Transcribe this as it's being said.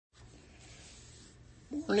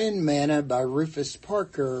Morning Manna by Rufus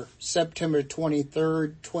Parker, September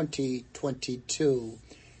 23rd, 2022.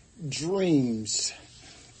 Dreams.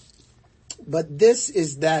 But this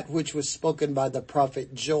is that which was spoken by the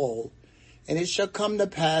prophet Joel. And it shall come to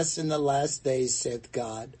pass in the last days, saith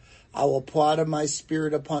God, I will pour out of my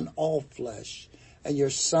spirit upon all flesh, and your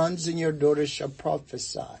sons and your daughters shall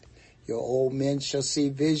prophesy. Your old men shall see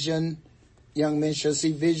vision, young men shall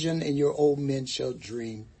see vision, and your old men shall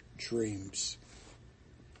dream dreams.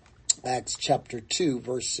 Acts chapter 2,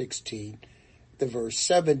 verse 16 to verse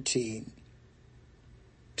 17.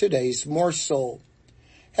 Today's morsel.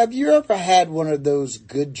 Have you ever had one of those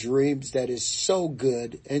good dreams that is so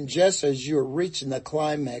good, and just as you're reaching the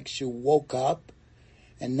climax, you woke up,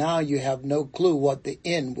 and now you have no clue what the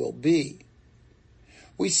end will be?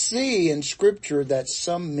 We see in Scripture that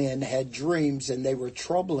some men had dreams and they were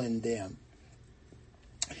troubling them.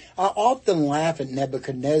 I often laugh at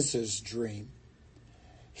Nebuchadnezzar's dream.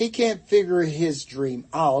 He can't figure his dream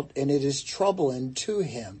out, and it is troubling to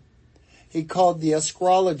him. He called the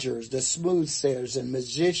astrologers, the soothsayers, and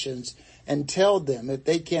magicians, and told them if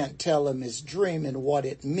they can't tell him his dream and what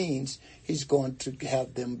it means, he's going to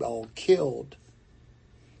have them all killed.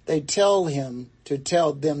 They tell him to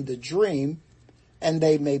tell them the dream, and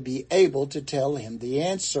they may be able to tell him the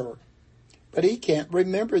answer. But he can't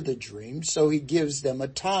remember the dream, so he gives them a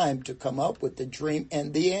time to come up with the dream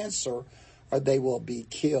and the answer, or they will be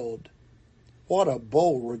killed. What a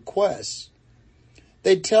bold request.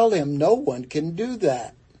 They tell him no one can do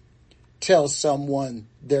that. Tell someone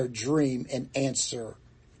their dream and answer.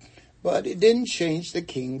 But it didn't change the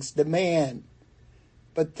king's demand.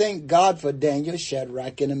 But thank God for Daniel,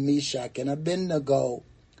 Shadrach, and Meshach, and Abednego,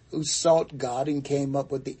 who sought God and came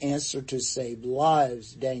up with the answer to save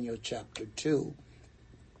lives, Daniel chapter 2.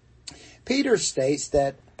 Peter states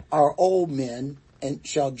that our old men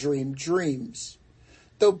shall dream dreams.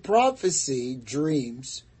 Though prophecy,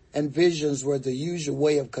 dreams, and visions were the usual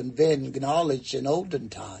way of conveying knowledge in olden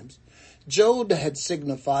times, Joel had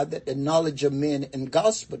signified that the knowledge of men in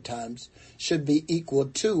gospel times should be equal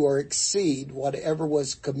to or exceed whatever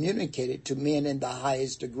was communicated to men in the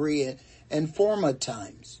highest degree in former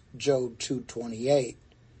times, Job 2:28.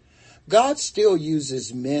 God still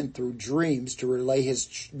uses men through dreams to relay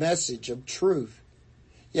his message of truth.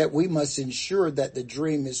 Yet we must ensure that the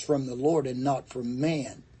dream is from the Lord and not from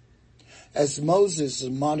man. As Moses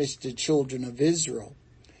admonished the children of Israel,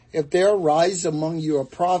 if there arise among you a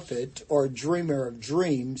prophet or a dreamer of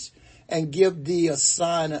dreams, and give thee a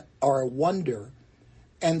sign or a wonder,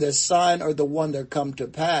 and the sign or the wonder come to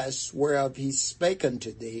pass, whereof he spake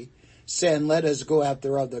unto thee, saying, let us go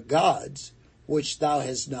after other gods, which thou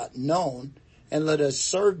hast not known, and let us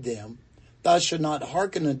serve them, thou shalt not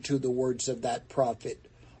hearken unto the words of that prophet,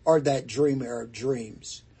 or that dreamer of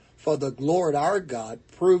dreams. For the Lord our God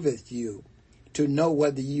proveth you to know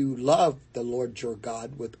whether you love the Lord your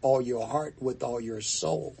God with all your heart, with all your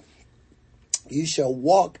soul. You shall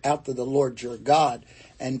walk after the Lord your God,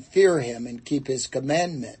 and fear him, and keep his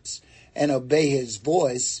commandments, and obey his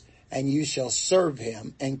voice, and you shall serve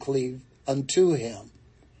him, and cleave unto him.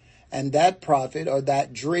 And that prophet or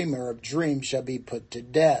that dreamer of dreams shall be put to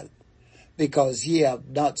death, because ye have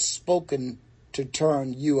not spoken to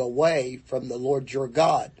turn you away from the Lord your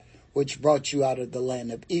God, which brought you out of the land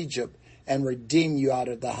of Egypt, and redeemed you out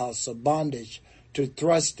of the house of bondage, to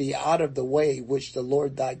thrust thee out of the way which the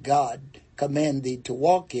Lord thy God command thee to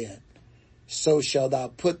walk in. So shalt thou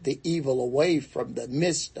put the evil away from the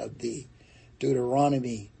midst of thee.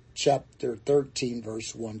 Deuteronomy chapter 13,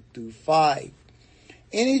 verse 1 through 5.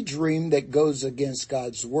 Any dream that goes against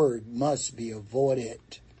God's word must be avoided.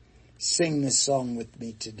 Sing this song with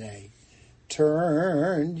me today.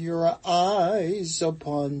 Turn your eyes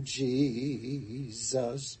upon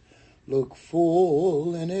Jesus. Look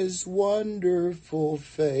full in his wonderful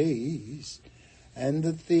face, and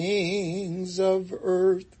the things of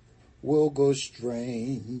earth will go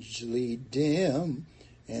strangely dim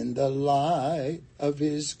in the light of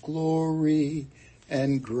his glory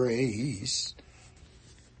and grace.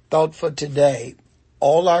 Thought for today,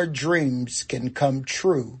 all our dreams can come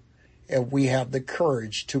true if we have the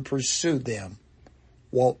courage to pursue them.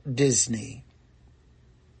 Walt Disney.